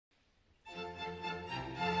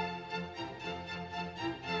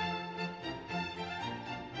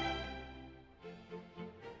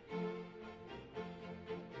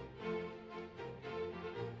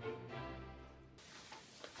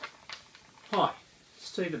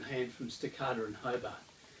Stephen Hand from Staccato in Hobart.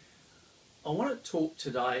 I want to talk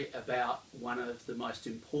today about one of the most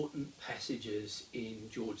important passages in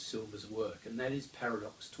George Silver's work, and that is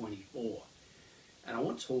Paradox 24. And I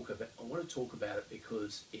want to talk about it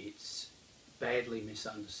because it's badly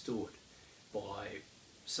misunderstood by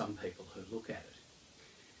some people who look at it.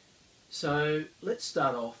 So let's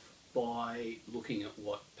start off by looking at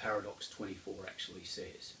what Paradox 24 actually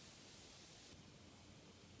says.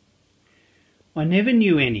 I never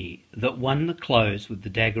knew any that won the close with the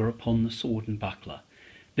dagger upon the sword and buckler,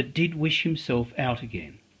 but did wish himself out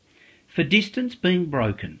again. For distance being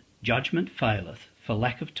broken, judgment faileth, for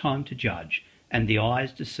lack of time to judge, and the eye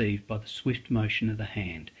is deceived by the swift motion of the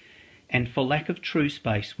hand, and for lack of true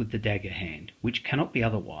space with the dagger hand, which cannot be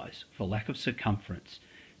otherwise, for lack of circumference,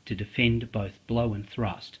 to defend both blow and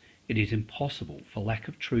thrust, it is impossible, for lack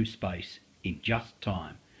of true space, in just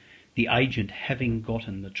time, the agent having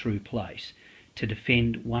gotten the true place, to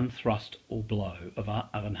defend one thrust or blow of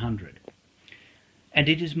 100. And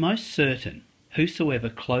it is most certain, whosoever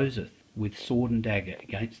closeth with sword and dagger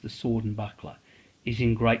against the sword and buckler is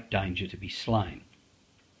in great danger to be slain.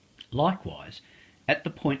 Likewise, at the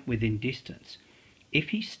point within distance, if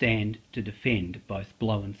he stand to defend both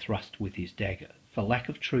blow and thrust with his dagger, for lack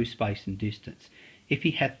of true space and distance, if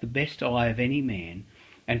he hath the best eye of any man,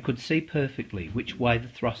 and could see perfectly which way the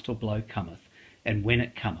thrust or blow cometh, and when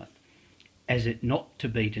it cometh, as it not to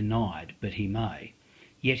be denied but he may,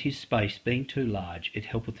 yet his space being too large, it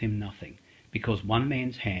helpeth him nothing, because one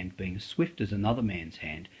man's hand being as swift as another man's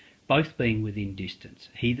hand, both being within distance,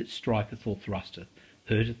 he that striketh or thrusteth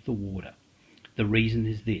hurteth the warder. The reason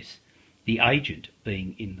is this: the agent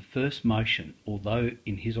being in the first motion, although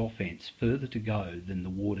in his offence further to go than the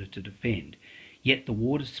warder to defend, yet the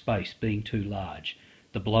warder's space being too large,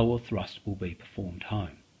 the blow or thrust will be performed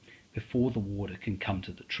home, before the warder can come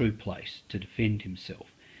to the true place to defend himself.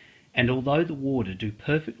 And although the warder do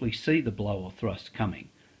perfectly see the blow or thrust coming,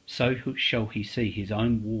 so shall he see his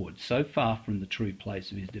own ward so far from the true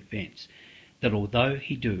place of his defence, that although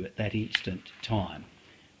he do at that instant time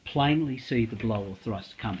plainly see the blow or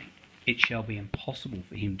thrust coming, it shall be impossible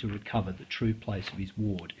for him to recover the true place of his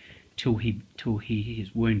ward till he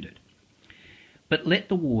is wounded. But let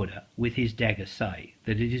the warder with his dagger say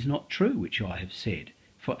that it is not true which I have said,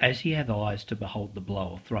 for as he hath eyes to behold the blow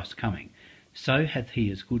or thrust coming, so hath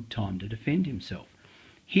he as good time to defend himself.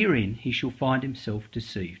 Herein he shall find himself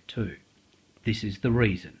deceived too. This is the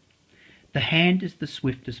reason. The hand is the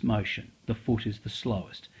swiftest motion, the foot is the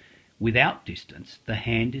slowest. Without distance, the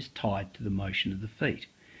hand is tied to the motion of the feet,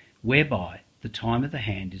 whereby the time of the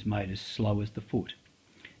hand is made as slow as the foot,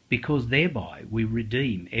 because thereby we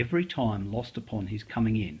redeem every time lost upon his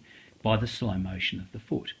coming in by the slow motion of the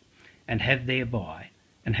foot, and have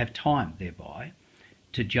time thereby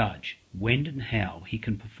to judge when and how he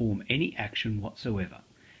can perform any action whatsoever,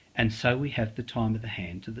 and so we have the time of the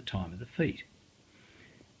hand to the time of the feet.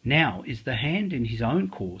 Now is the hand in his own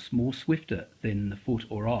course more swifter than the foot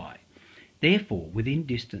or eye. Therefore within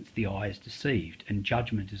distance the eye is deceived, and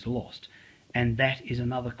judgment is lost, and that is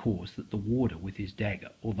another cause that the warder with his dagger,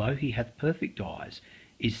 although he hath perfect eyes,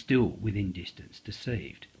 is still within distance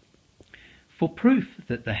deceived. For proof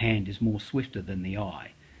that the hand is more swifter than the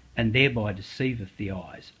eye, and thereby deceiveth the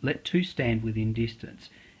eyes, let two stand within distance,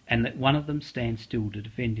 and let one of them stand still to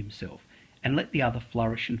defend himself, and let the other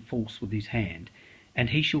flourish and force with his hand,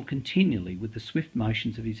 and he shall continually with the swift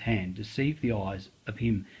motions of his hand deceive the eyes of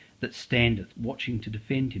him that standeth watching to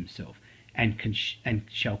defend himself, and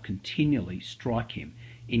shall continually strike him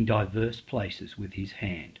in diverse places with his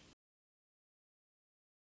hand.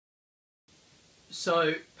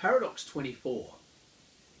 So Paradox 24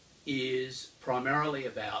 is primarily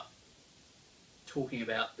about talking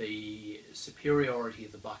about the superiority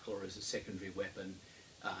of the buckler as a secondary weapon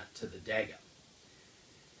to the dagger.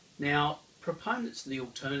 Now, proponents of the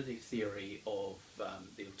alternative theory of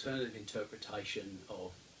the alternative interpretation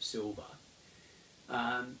of Silver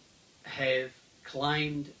have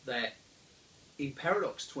claimed that in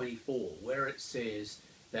Paradox 24, where it says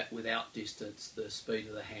that without distance the speed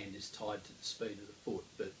of the hand is tied to the speed of the foot,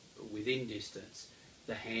 but within distance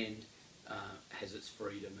the hand has its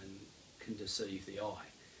freedom and can deceive the eye,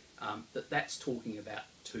 that's talking about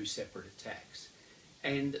two separate attacks.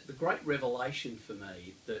 And the great revelation for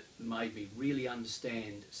me that made me really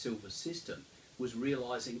understand Silver's system was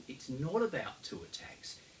realising it's not about two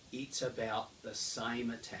attacks, it's about the same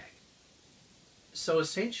attack. So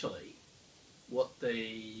essentially what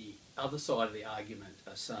the other side of the argument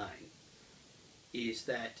are saying is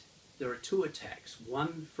that there are two attacks,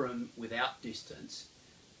 one from without distance,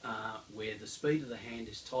 where the speed of the hand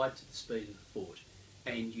is tied to the speed of the foot,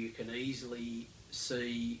 and you can easily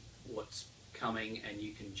see what's coming, and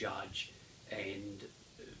you can judge and,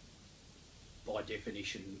 by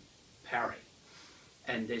definition, parry.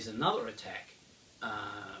 And there's another attack,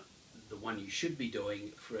 the one you should be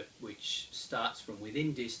doing for it, which starts from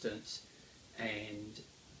within distance, and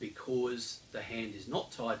because the hand is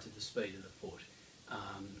not tied to the speed of the foot,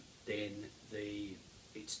 then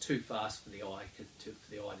it's too fast for the eye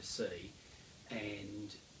to see,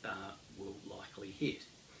 and will likely hit.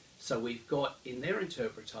 So we've got, in their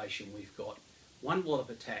interpretation, we've got one lot of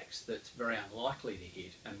attacks that's very unlikely to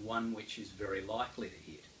hit and one which is very likely to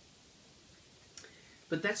hit.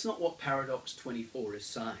 But that's not what Paradox 24 is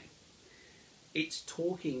saying. It's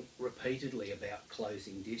talking repeatedly about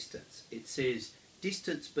closing distance. It says,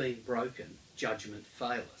 distance being broken, judgment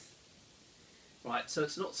faileth. Right, so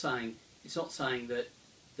it's not saying that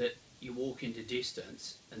you walk into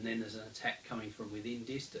distance and then there's an attack coming from within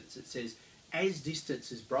distance. It says, as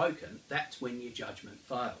distance is broken, that's when your judgment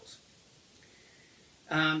fails.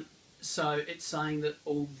 So it's saying that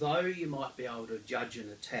although you might be able to judge an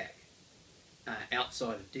attack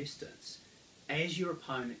outside of distance, as your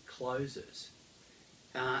opponent closes,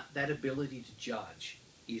 that ability to judge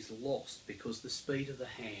is lost because the speed of the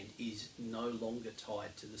hand is no longer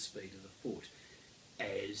tied to the speed of the foot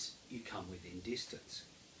as you come within distance.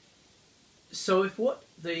 So if what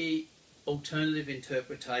the alternative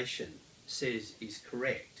interpretation says is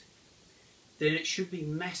correct, then it should be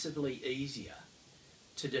massively easier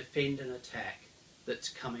to defend an attack that's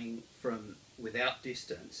coming from without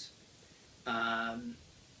distance than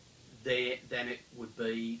it would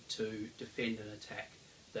be to defend an attack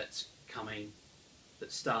that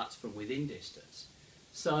starts from within distance.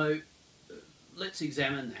 So let's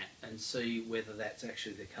examine that and see whether that's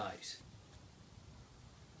actually the case.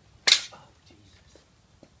 Oh, Jesus.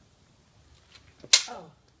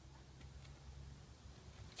 Oh.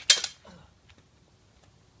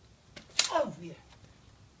 Oh, yeah.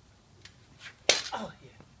 Oh, yeah.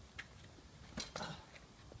 Oh.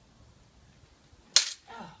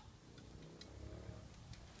 Oh.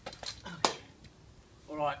 Oh, yeah.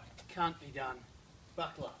 All right, can't be done.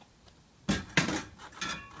 Buckler. Yes.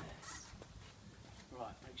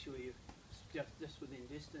 Right, make sure you just within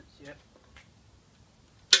distance, yep.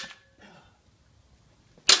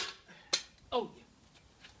 Oh, yeah.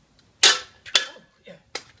 Oh, yeah.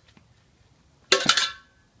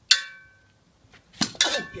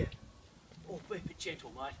 Oh, yeah. Oh, be a bit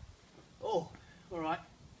gentle, mate. Oh, all right.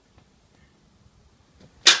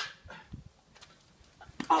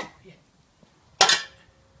 Oh, yeah.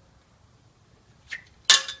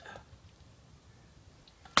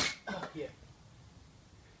 Oh, yeah.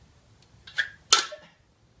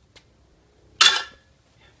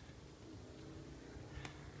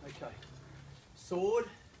 Okay. Sword.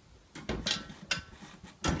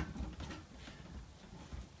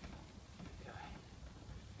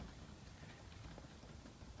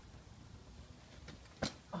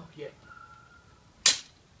 Oh, yeah.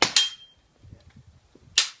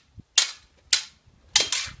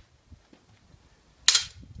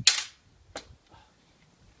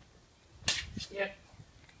 Yep.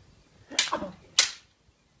 Oh, yeah.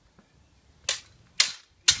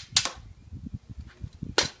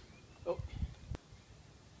 Oh.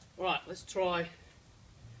 All right, let's try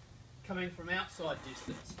coming from outside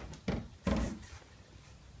distance.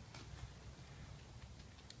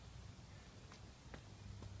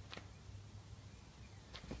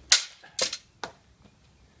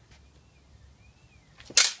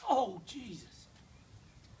 Oh, Jesus.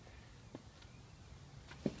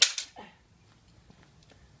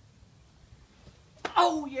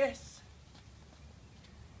 Oh, yes.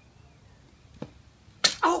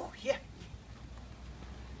 Oh, yeah.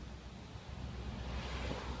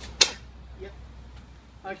 Yep.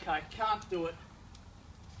 Okay, can't do it.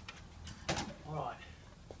 All right.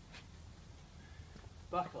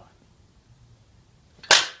 Buckler.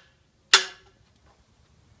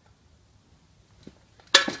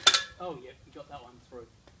 Oh, yeah, you got that one through.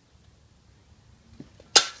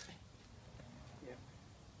 Yep.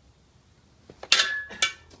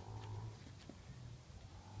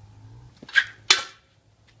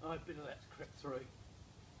 Oh, a bit of that's crept through.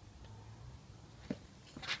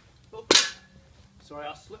 Oh, sorry,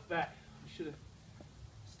 I slipped back. I should have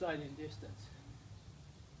stayed in distance.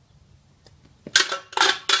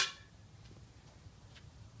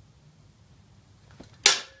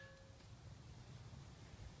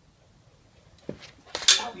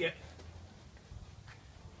 Oh, yeah.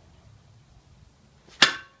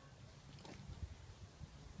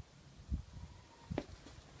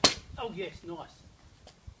 Oh, yes, nice.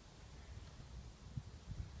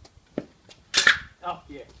 Oh,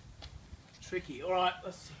 yeah. Tricky. All right,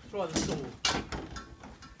 let's try the sword.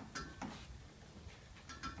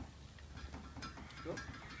 Look.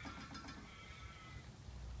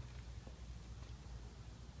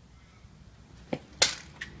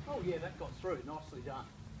 Oh, yeah, that got through. Nicely done.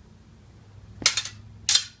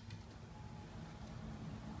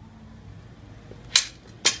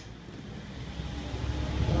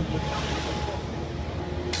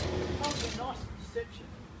 Oh, yeah, nice deception.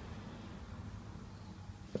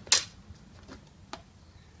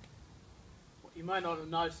 What you may not have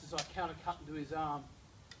noticed is I counter-cut into his arm,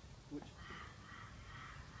 which...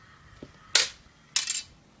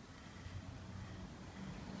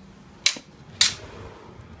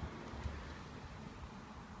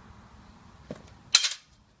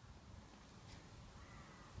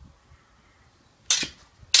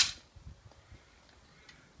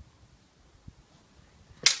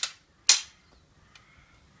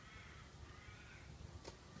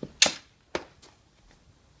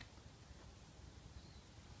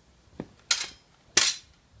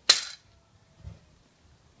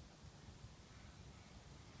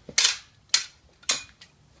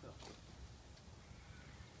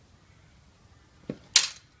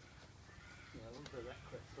 Yeah, a little bit of that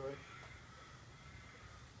crept through.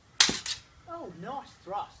 Oh, nice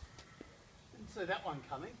thrust. Didn't see that one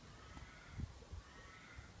coming.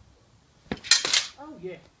 Oh,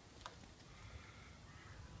 yeah.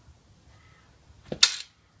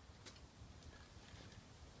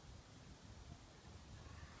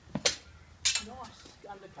 Nice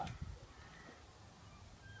undercut.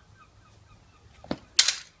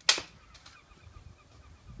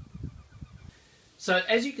 So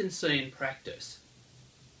as you can see in practice,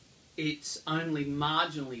 it's only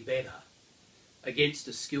marginally better against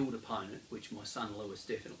a skilled opponent, which my son Lewis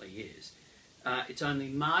definitely is. It's only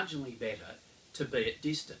marginally better to be at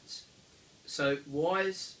distance. So why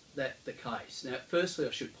is that the case? Now, firstly,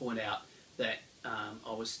 I should point out that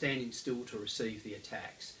I was standing still to receive the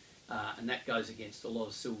attacks, and that goes against a lot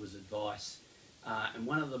of Silver's advice. And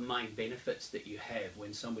one of the main benefits that you have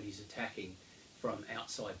when somebody's attacking from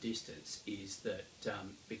outside distance is that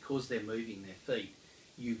because they're moving their feet,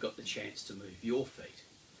 you've got the chance to move your feet.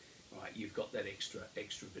 Right, you've got that extra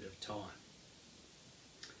bit of time.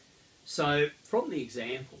 So from the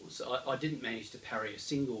examples, I didn't manage to parry a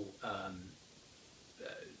single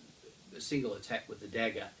attack with the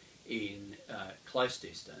dagger in close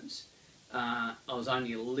distance. I was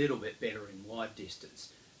only a little bit better in wide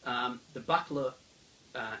distance. The buckler,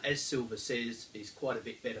 as Silver says, is quite a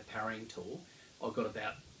bit better parrying tool. I've got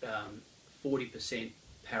about 40%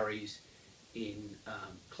 parries in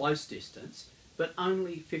close distance, but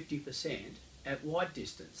only 50% at wide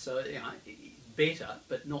distance. So, you know, better,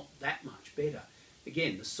 but not that much better.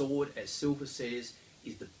 Again, the sword, as Silver says,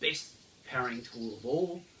 is the best parrying tool of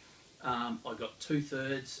all. I got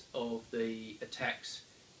 2/3 of the attacks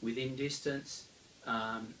within distance,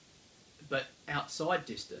 but outside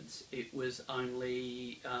distance, it was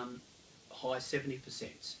only high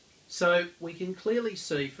 70%. So we can clearly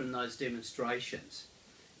see from those demonstrations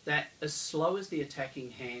that as slow as the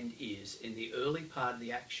attacking hand is in the early part of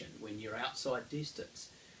the action, when you're outside distance,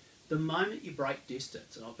 the moment you break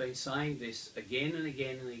distance, and I've been saying this again and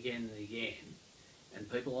again and again and again, and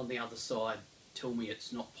people on the other side tell me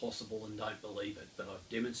it's not possible and don't believe it, but I've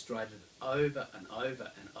demonstrated it over and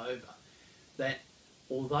over and over, that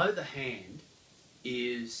although the hand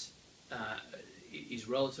is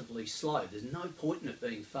relatively slow, there's no point in it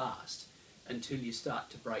being fast until you start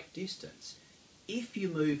to break distance. If you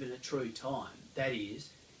move in a true time, that is,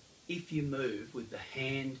 if you move with the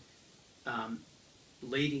hand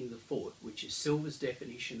leading the foot, which is Silver's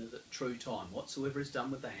definition of the true time, whatsoever is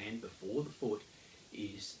done with the hand before the foot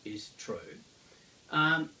is true,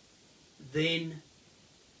 then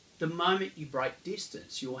the moment you break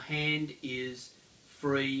distance, your hand is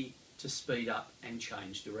free to speed up and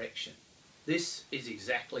change direction. This is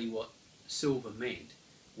exactly what Silver meant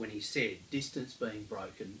when he said, distance being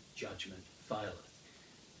broken, judgment faileth.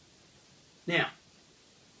 Now,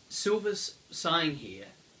 Silver's saying here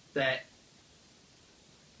that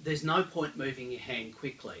there's no point moving your hand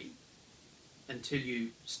quickly until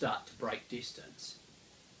you start to break distance.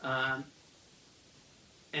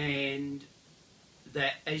 And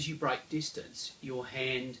that as you break distance, your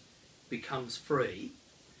hand becomes free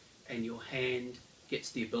and your hand gets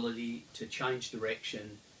the ability to change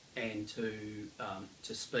direction and to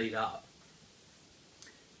speed up,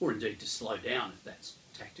 or indeed to slow down if that's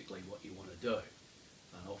tactically what you want to do.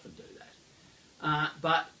 I don't often do that.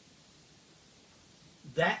 But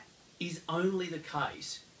that is only the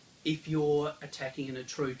case if you're attacking in a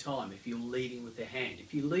true time, if you're leading with the hand.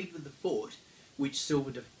 If you lead with the foot, which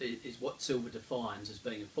is what Silver defines as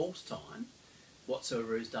being a false time.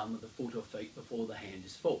 Whatsoever is done with the foot or feet before the hand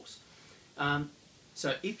is false.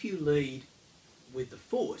 So if you lead with the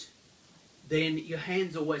foot, then your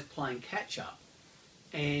hand's always playing catch up,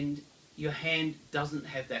 and your hand doesn't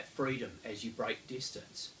have that freedom as you break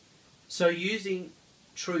distance. So using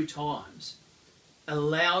true times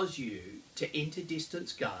allows you to enter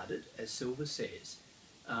distance guarded, as Silver says,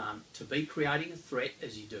 to be creating a threat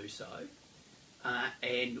as you do so,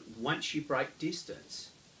 and once you break distance,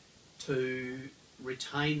 to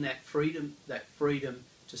retain that freedom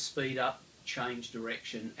to speed up, change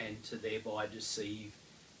direction, and to thereby deceive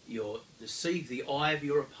the eye of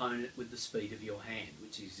your opponent with the speed of your hand,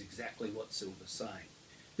 which is exactly what Silver's saying.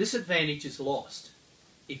 This advantage is lost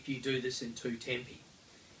if you do this in two tempi.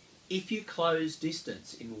 If you close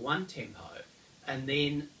distance in one tempo and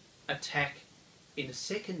then attack in a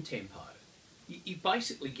second tempo, you've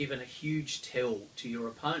basically given a huge tell to your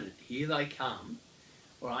opponent. Here they come,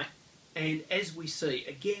 right? And as we see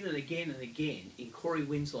again and again and again in Corey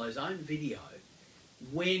Winslow's own video,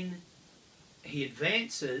 when he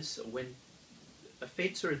advances, or when a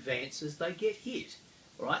fencer advances, they get hit,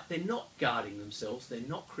 right? They're not guarding themselves, they're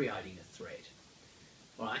not creating a threat,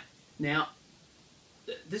 right? Now,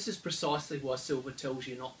 this is precisely why Silver tells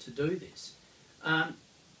you not to do this.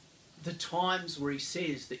 The times where he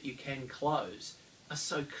says that you can close are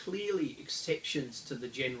so clearly exceptions to the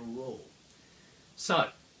general rule. So,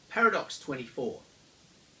 paradox 24.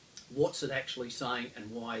 What's it actually saying, and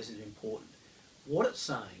why is it important? What it's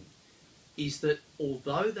saying is that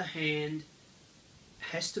although the hand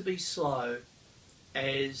has to be slow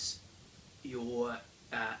as you're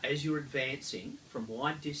advancing from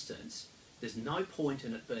wide distance, there's no point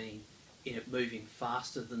in it moving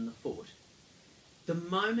faster than the foot. The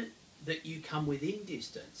moment that you come within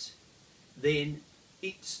distance, then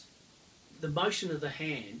the motion of the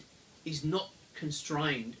hand is not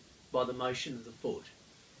constrained by the motion of the foot,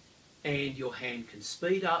 and your hand can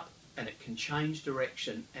speed up and it can change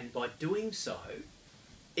direction, and by doing so,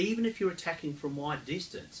 even if you're attacking from wide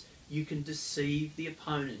distance, you can deceive the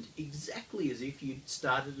opponent exactly as if you'd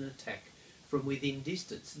started an attack from within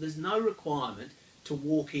distance. There's no requirement to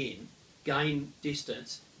walk in, gain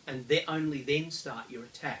distance, and only then start your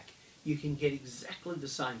attack. You can get exactly the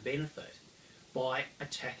same benefit by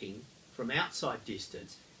attacking from outside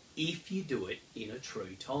distance if you do it in a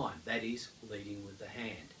true time, that is, leading with the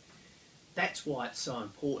hand. That's why it's so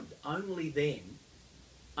important. Only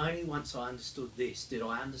once I understood this, did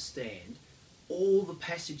I understand all the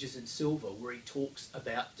passages in Silver where he talks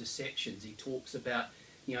about deceptions. He talks about,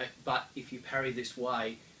 but if you parry this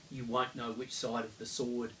way, you won't know which side of the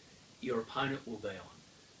sword your opponent will be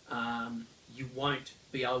on. You won't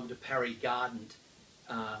be able to parry Gardent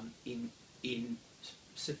in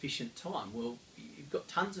sufficient time. Well, you've got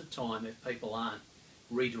tons of time if people aren't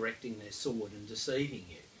redirecting their sword and deceiving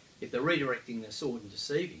you. If they're redirecting their sword and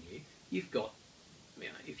deceiving you, you've got,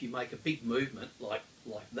 if you make a big movement like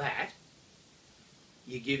that,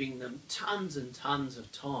 you're giving them tons and tons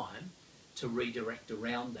of time to redirect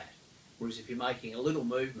around that. Whereas if you're making a little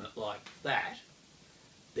movement like that,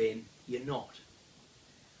 then you're not.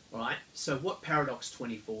 Right? So what Paradox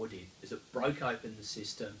 24 did is it broke open the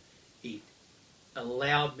system. It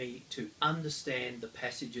allowed me to understand the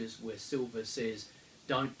passages where Silver says,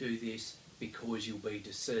 don't do this because you'll be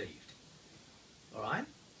deceived. All right?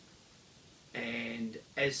 And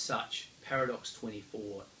as such, Paradox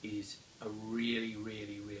 24 is a really,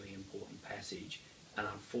 really, really important passage, and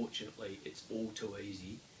unfortunately it's all too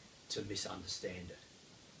easy to misunderstand it.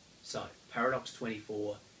 So, Paradox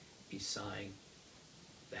 24 is saying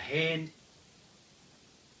the hand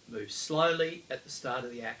moves slowly at the start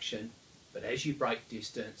of the action, but as you break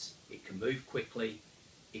distance, it can move quickly,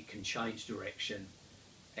 it can change direction,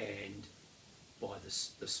 and by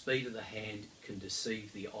the speed of the hand can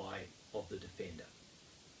deceive the eye of the defender.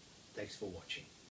 Thanks for watching.